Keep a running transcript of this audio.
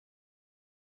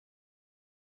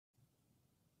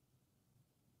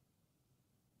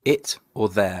It or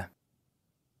there.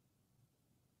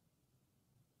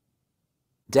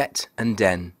 Det and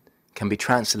den can be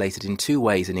translated in two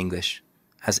ways in English,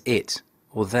 as it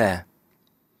or there.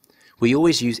 We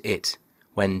always use it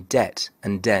when det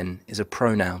and den is a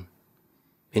pronoun.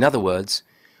 In other words,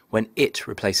 when it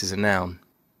replaces a noun.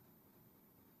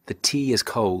 The tea is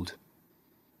cold.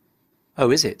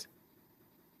 Oh, is it?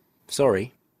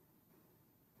 Sorry.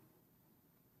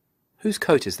 Whose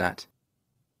coat is that?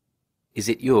 Is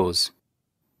it yours?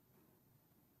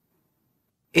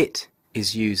 It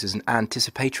is used as an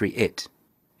anticipatory it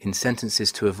in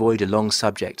sentences to avoid a long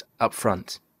subject up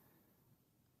front.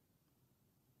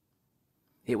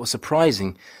 It was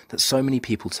surprising that so many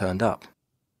people turned up.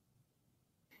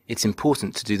 It's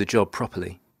important to do the job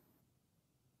properly.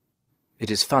 It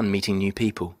is fun meeting new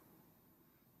people.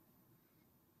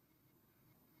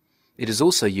 It is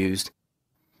also used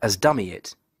as dummy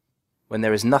it when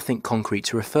there is nothing concrete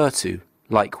to refer to,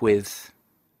 like with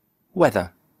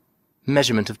weather,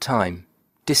 measurement of time,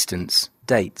 distance,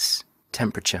 dates,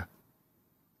 temperature.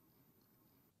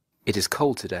 It is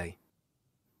cold today.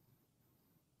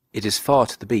 It is far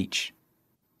to the beach.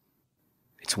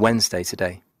 It's Wednesday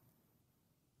today.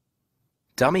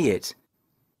 Dummy it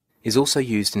is also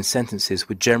used in sentences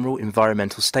with general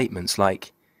environmental statements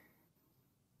like,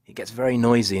 it gets very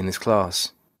noisy in this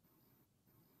class.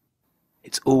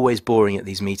 It's always boring at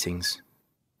these meetings.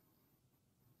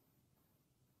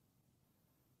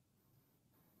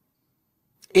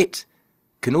 It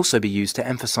can also be used to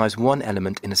emphasize one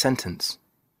element in a sentence.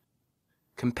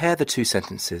 Compare the two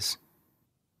sentences.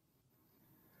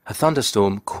 A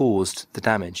thunderstorm caused the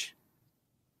damage.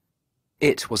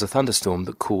 It was a thunderstorm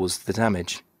that caused the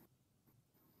damage.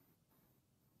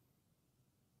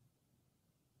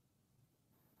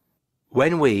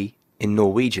 When we, in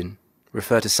Norwegian,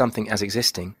 refer to something as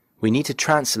existing, we need to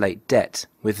translate det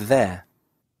with there.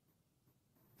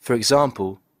 For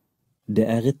example, Det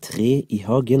et tre I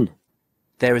hagen.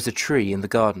 there is a tree in the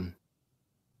garden.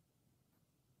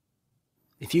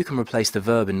 If you can replace the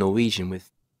verb in Norwegian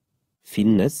with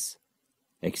Finnes,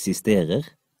 eksisterer,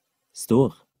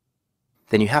 står.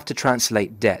 then you have to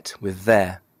translate det with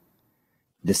there.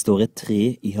 Det står et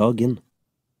tre I hagen.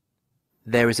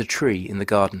 There is a tree in the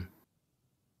garden.